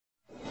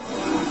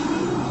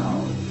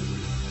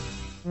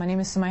My name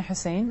is Sumay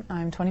Hussain.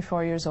 I'm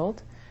 24 years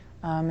old.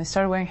 I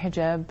started wearing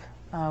hijab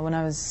when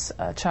I was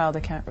a child. I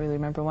can't really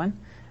remember when.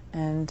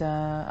 And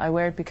I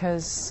wear it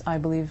because I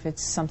believe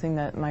it's something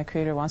that my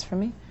Creator wants from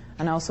me.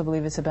 And I also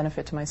believe it's a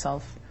benefit to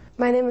myself.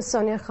 My name is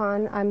Sonia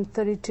Khan. I'm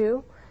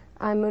 32.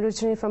 I'm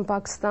originally from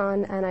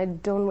Pakistan, and I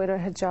don't wear a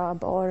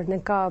hijab or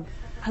niqab.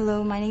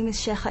 Hello, my name is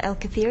Sheikha El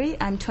Kathiri.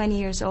 I'm 20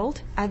 years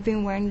old. I've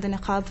been wearing the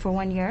niqab for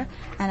 1 year,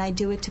 and I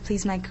do it to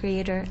please my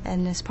Creator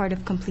and as part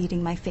of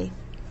completing my faith.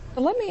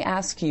 Let me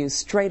ask you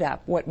straight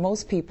up, what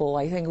most people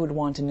I think would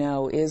want to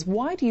know is,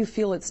 why do you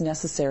feel it's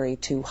necessary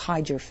to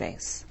hide your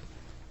face?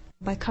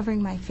 By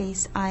covering my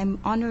face,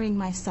 I'm honoring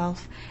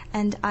myself,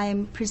 and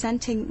I'm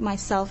presenting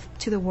myself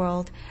to the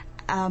world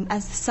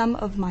as the sum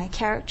of my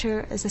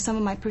character, as the sum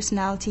of my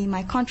personality,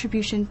 my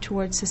contribution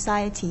towards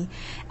society.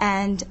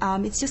 And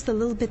it's just a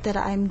little bit that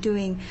I'm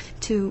doing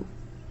to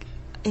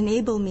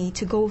enable me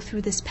to go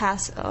through this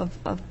path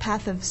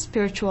of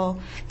spiritual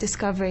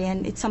discovery,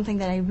 and it's something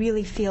that I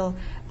really feel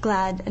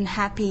glad and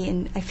happy,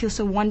 and I feel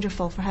so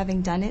wonderful for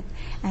having done it,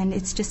 and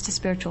it's just a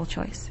spiritual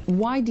choice.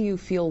 Why do you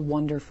feel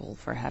wonderful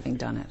for having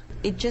done it?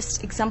 It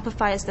just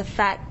exemplifies the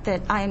fact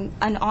that I'm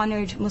an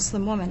honored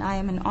Muslim woman. I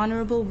am an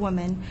honorable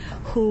woman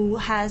who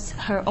has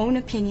her own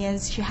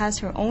opinions, she has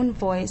her own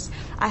voice.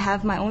 I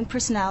have my own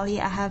personality,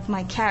 I have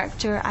my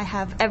character, I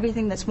have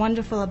everything that's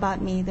wonderful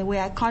about me, the way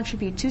I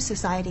contribute to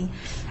society.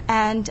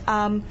 And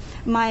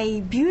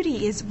my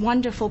beauty is a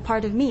wonderful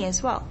part of me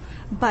as well.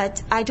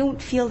 But I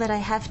don't feel that I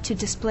have to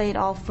display it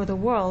all for the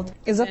world.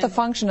 Is that the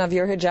function of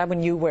your hijab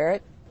when you wear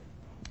it?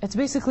 It's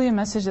basically a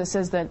message that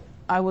says that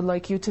I would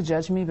like you to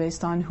judge me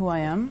based on who I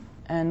am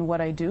and what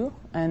I do,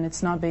 and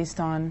it's not based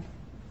on,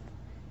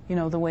 you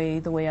know, the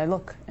way I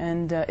look.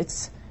 And I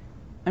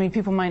mean,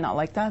 people might not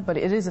like that, but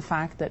it is a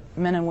fact that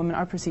men and women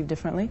are perceived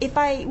differently. If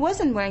I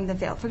wasn't wearing the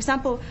veil, for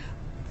example,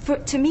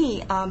 to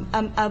me,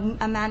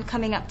 a man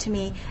coming up to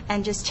me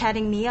and just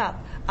chatting me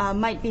up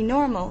might be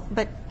normal,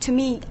 but to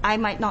me, I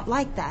might not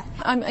like that.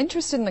 I'm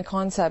interested in the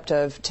concept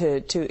of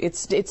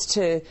it's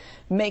to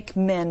make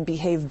men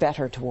behave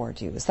better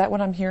toward you. Is that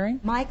what I'm hearing?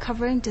 My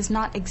covering does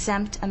not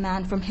exempt a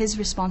man from his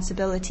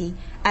responsibility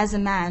as a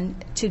man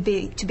to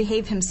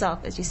behave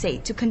himself, as you say,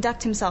 to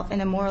conduct himself in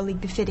a morally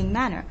befitting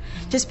manner.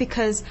 Just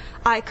because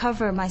I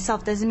cover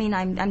myself doesn't mean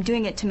I'm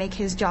doing it to make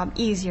his job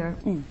easier.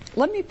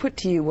 Let me put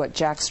to you what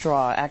Jack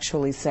Straw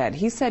actually said.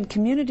 He said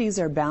communities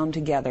are bound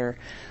together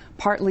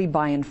partly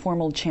by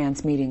informal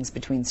chance meetings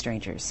between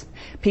strangers,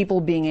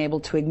 people being able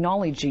to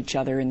acknowledge each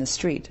other in the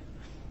street,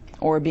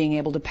 or being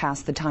able to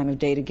pass the time of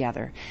day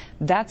together.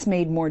 That's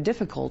made more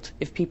difficult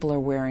if people are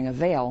wearing a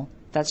veil.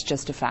 That's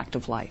just a fact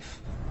of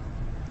life.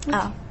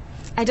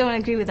 I don't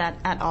agree with that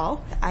at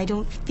all. I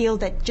don't feel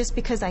that just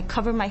because I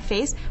cover my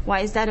face, why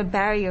is that a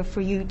barrier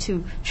for you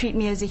to treat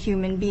me as a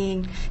human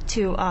being,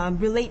 to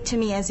relate to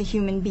me as a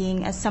human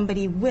being, as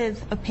somebody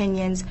with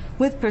opinions,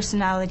 with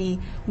personality,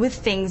 with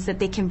things that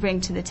they can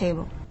bring to the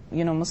table?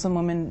 You know, Muslim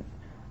women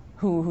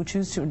who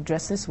choose to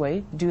dress this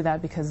way do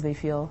that because they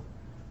feel,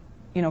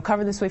 you know,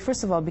 cover this way,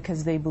 first of all,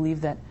 because they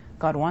believe that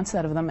God wants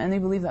that of them, and they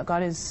believe that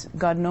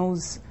God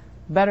knows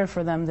better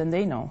for them than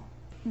they know.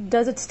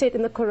 Does it state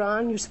in the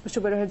Quran you're supposed to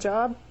wear a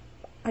hijab?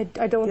 I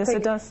don't yes,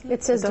 think it does.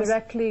 It says it does.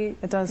 directly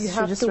it does. you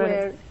have to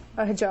wear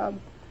a hijab.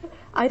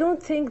 I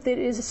don't think there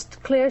is a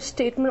clear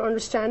statement or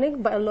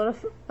understanding by a lot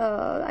of,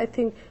 I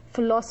think,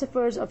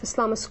 philosophers of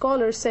Islam,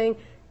 scholars saying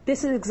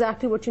this is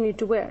exactly what you need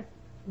to wear.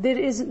 There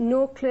is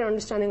no clear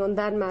understanding on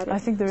that matter. I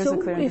think there is a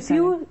clear understanding. If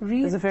you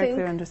read, there's a very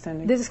clear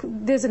understanding.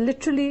 There's a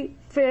literally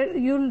fair.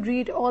 You'll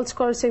read all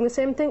scholars saying the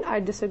same thing. I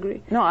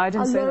disagree. No, I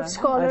didn't say that. A lot of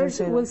scholars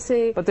will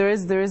say. But there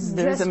is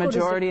a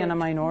majority and a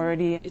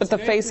minority. But the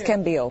face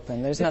can be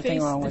open. There's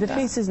nothing wrong with that. The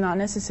face is not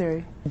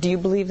necessary. Do you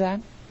believe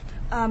that?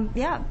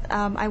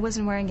 I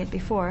wasn't wearing it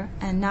before,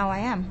 and now I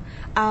am.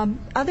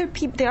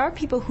 There are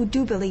people who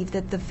do believe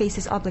that the face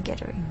is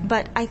obligatory,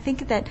 but I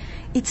think that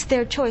it's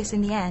their choice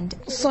in the end.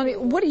 Sonia,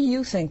 what do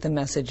you think the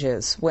message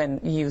is when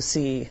you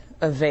see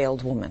a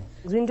veiled woman?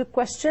 We need to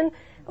question,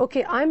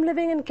 okay, I'm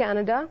living in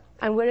Canada,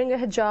 I'm wearing a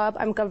hijab,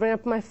 I'm covering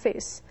up my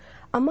face.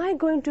 Am I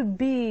going to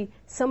be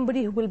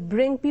somebody who will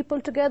bring people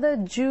together,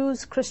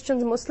 Jews,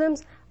 Christians,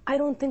 Muslims? I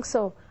don't think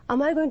so.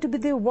 Am I going to be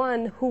the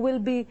one who will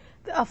be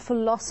a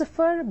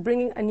philosopher,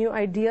 bringing new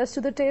ideas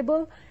to the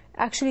table,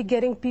 actually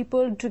getting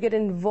people to get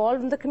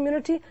involved in the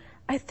community?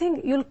 I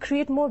think you'll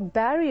create more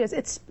barriers.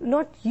 It's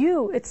not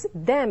you, it's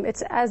them.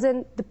 It's as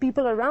in the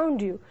people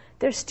around you.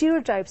 They're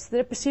stereotypes,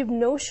 they're perceived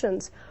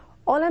notions.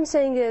 All I'm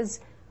saying is,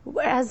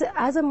 as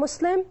a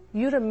Muslim,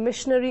 you're a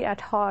missionary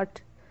at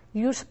heart.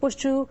 You're supposed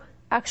to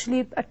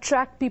actually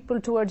attract people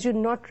towards you,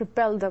 not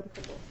repel them.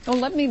 Well,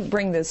 let me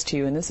bring this to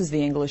you, and this is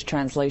the English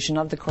translation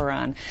of the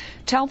Quran.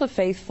 Tell the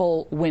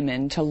faithful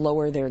women to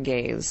lower their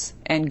gaze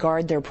and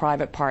guard their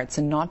private parts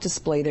and not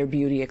display their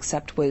beauty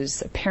except what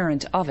is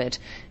apparent of it,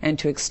 and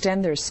to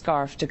extend their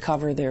scarf to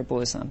cover their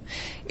bosom.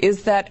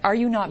 Are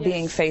you not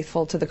being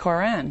faithful to the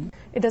Quran?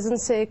 It doesn't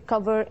say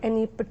cover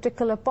any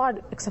particular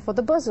part except for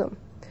the bosom.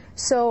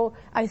 So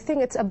I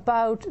think it's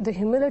about the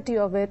humility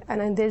of it,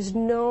 and there's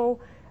no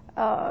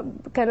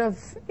kind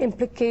of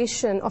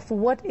implication of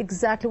what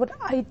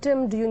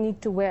item do you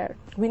need to wear.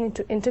 We need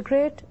to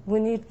integrate, we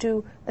need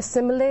to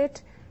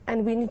assimilate,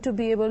 and we need to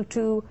be able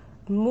to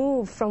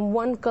move from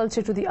one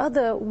culture to the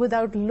other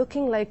without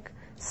looking like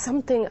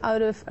something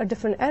out of a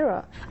different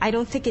era. I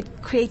don't think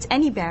it creates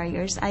any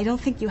barriers. I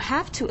don't think you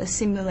have to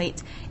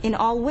assimilate in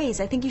all ways.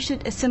 I think you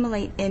should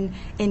assimilate in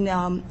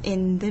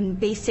the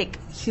basic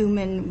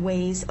human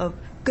ways of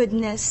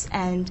goodness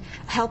and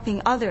helping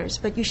others,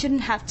 but you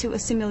shouldn't have to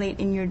assimilate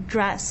in your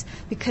dress,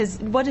 because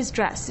what is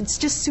dress? It's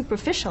just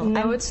superficial.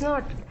 No, it's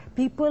not.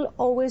 People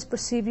always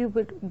perceive you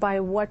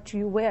by what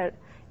you wear.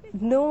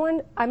 No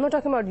one, I'm not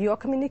talking about your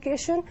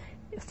communication.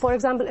 For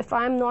example, if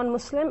I'm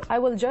non-Muslim, I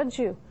will judge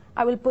you.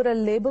 I will put a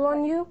label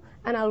on you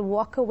and I'll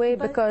walk away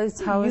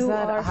because how is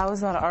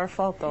that our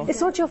fault, though?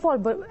 It's not your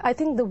fault, but I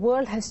think the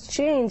world has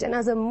changed, and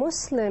as a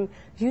Muslim,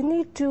 you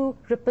need to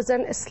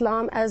represent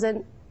Islam as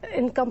an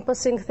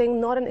encompassing thing,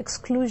 not an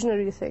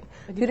exclusionary thing.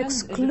 You're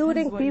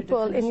excluding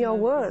people in your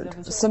world.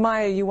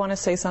 Samaya, you want to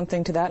say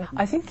something to that?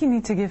 I think you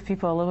need to give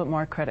people a little bit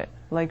more credit.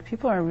 Like,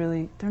 people are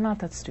really, they're not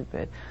that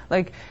stupid.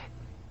 Like,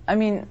 I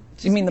mean...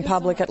 You mean the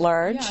public at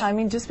large? Yeah, I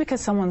mean, just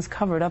because someone's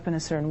covered up in a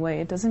certain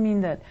way, it doesn't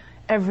mean that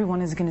everyone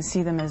is going to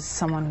see them as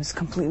someone who's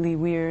completely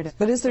weird.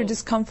 But is there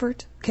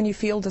discomfort? Can you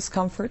feel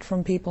discomfort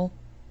from people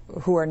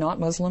who are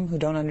not Muslim, who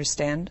don't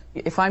understand?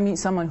 If I meet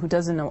someone who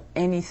doesn't know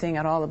anything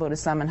at all about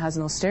Islam and has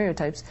no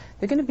stereotypes,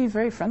 they're going to be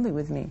very friendly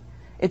with me.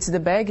 It's the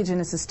baggage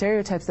and it's the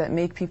stereotypes that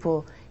make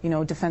people, you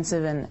know,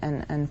 defensive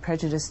and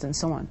prejudiced and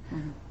so on.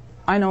 Mm-hmm.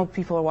 I know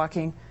people are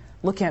walking,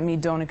 look at me,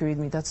 don't agree with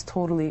me. That's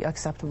totally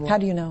acceptable. How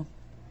do you know?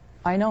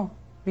 I know,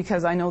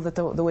 because I know that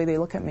the way they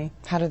look at me.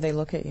 How do they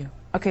look at you?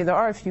 Okay, there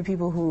are a few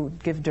people who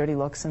give dirty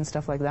looks and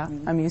stuff like that.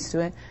 Mm-hmm. I'm used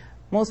to it.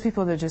 Most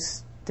people, they're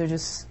just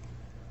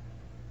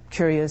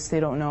curious. They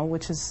don't know,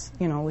 which is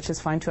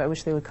fine too. I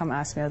wish they would come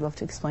ask me. I'd love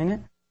to explain it.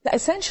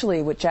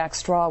 Essentially, what Jack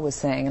Straw was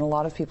saying, and a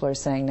lot of people are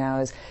saying now,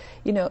 is,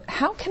 you know,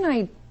 how can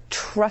I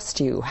trust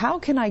you? How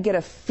can I get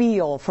a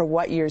feel for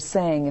what you're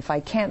saying if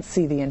I can't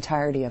see the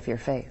entirety of your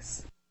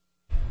face?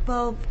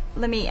 Well,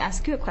 let me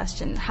ask you a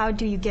question. How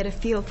do you get a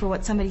feel for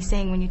what somebody's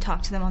saying when you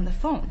talk to them on the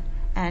phone?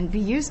 And we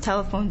use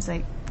telephones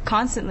like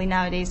constantly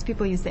nowadays.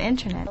 People use the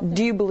internet.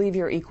 Do you believe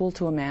you're equal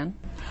to a man?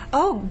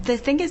 Oh, the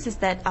thing is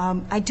that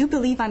I do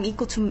believe I'm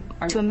equal to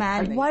a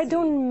man. Why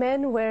don't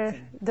men wear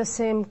the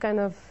same kind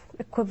of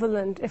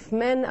equivalent if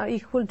men are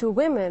equal to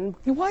women?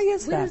 Why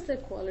is that? Where is the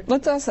equality?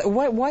 Let's ask,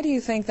 why do you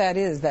think that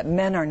is, that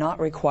men are not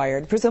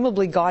required?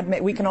 Presumably God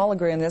made, we can all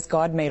agree on this,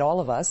 God made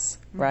all of us,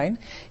 right?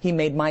 He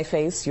made my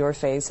face, your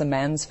face, a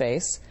man's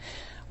face.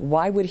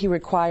 Why would he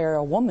require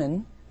a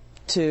woman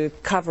to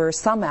cover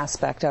some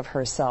aspect of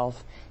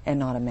herself and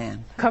not a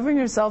man? Covering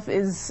yourself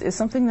is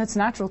something that's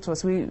natural to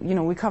us.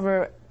 We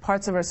cover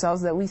parts of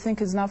ourselves that we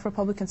think is not for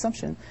public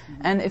consumption.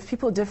 Mm-hmm. And if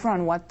people differ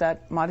on what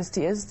that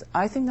modesty is,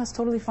 I think that's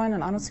totally fine,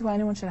 and I don't see why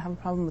anyone should have a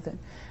problem with it.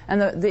 And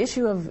the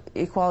issue of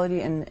equality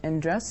in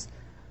dress,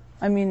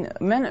 I mean,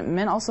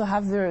 men also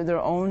have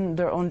their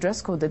own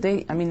dress code that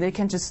they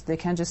can't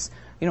just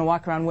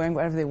walk around wearing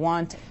whatever they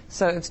want.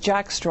 So if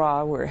Jack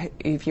Straw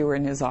if you were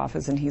in his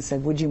office and he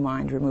said, "Would you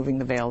mind removing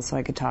the veil so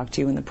I could talk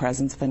to you in the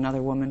presence of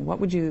another woman?" what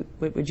would you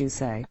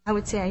say? I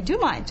would say, I do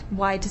mind.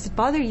 Why does it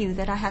bother you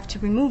that I have to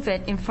remove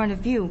it in front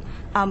of you?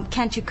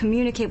 Can't you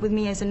communicate with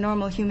me as a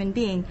normal human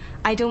being?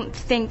 I don't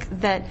think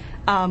that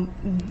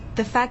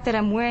the fact that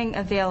I'm wearing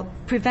a veil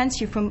prevents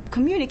you from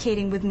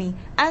communicating with me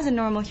as a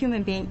normal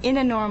human being in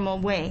a normal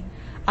way.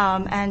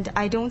 And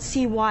I don't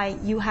see why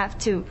you have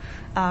to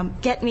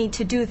get me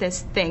to do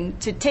this thing,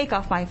 to take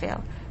off my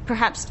veil.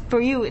 Perhaps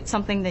for you it's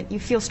something that you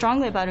feel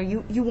strongly about, or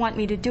you want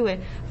me to do it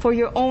for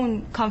your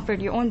own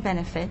comfort, your own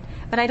benefit.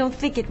 But I don't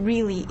think it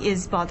really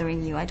is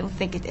bothering you. I don't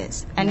think it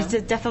is. And no.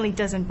 It definitely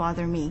doesn't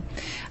bother me.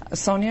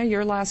 Sonia,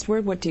 your last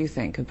word. What do you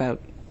think about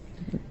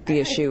the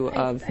issue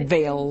of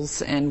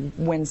veils and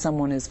when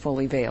someone is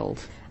fully veiled?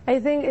 I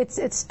think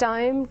it's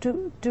time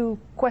to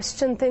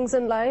question things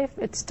in life.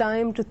 It's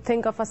time to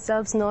think of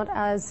ourselves not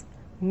as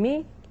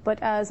me,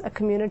 but as a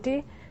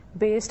community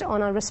based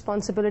on our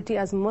responsibility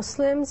as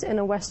Muslims in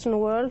a Western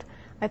world.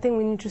 I think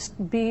we need to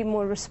be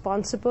more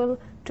responsible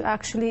to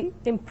actually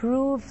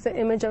improve the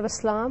image of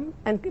Islam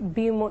and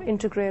be more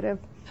integrative.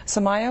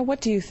 Samaya,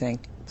 what do you think?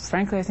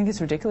 Frankly, I think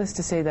it's ridiculous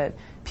to say that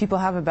people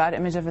have a bad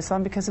image of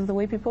Islam because of the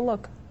way people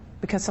look,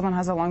 because someone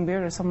has a long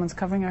beard or someone's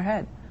covering her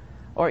head,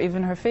 or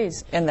even her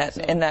face. And that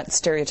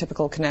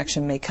stereotypical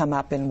connection may come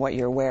up in what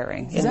you're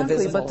wearing, exactly, in the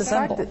visible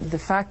but the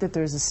fact that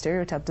there's a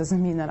stereotype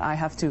doesn't mean that I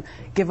have to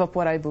give up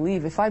what I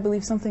believe. If I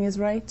believe something is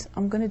right,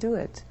 I'm going to do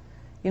it.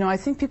 I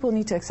think people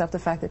need to accept the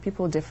fact that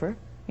people differ.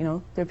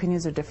 Their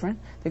opinions are different.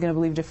 They're going to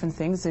believe different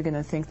things. They're going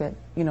to think that,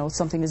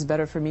 something is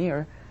better for me,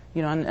 or,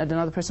 and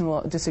another person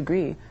will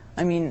disagree.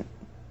 I mean,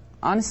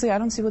 honestly, I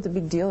don't see what the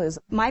big deal is.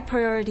 My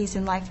priorities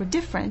in life are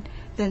different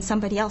than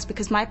somebody else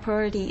because my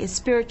priority is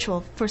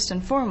spiritual first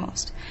and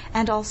foremost.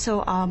 And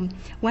also,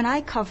 when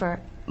I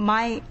cover,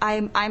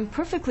 I'm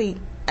perfectly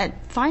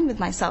fine with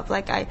myself.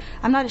 Like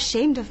I'm not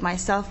ashamed of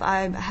myself.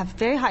 I have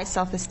very high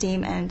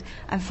self-esteem, and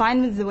I'm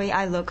fine with the way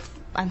I look.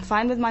 I'm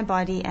fine with my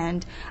body,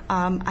 and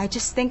I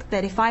just think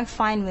that if I'm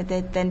fine with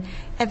it, then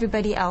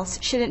everybody else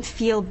shouldn't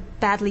feel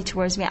badly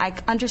towards me. I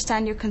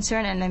understand your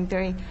concern, and I'm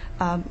very,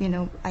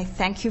 I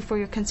thank you for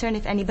your concern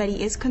if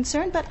anybody is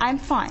concerned, but I'm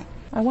fine.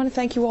 I want to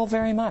thank you all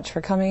very much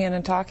for coming in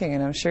and talking,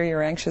 and I'm sure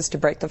you're anxious to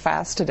break the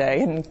fast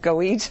today and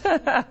go eat.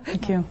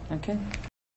 Thank you. Okay.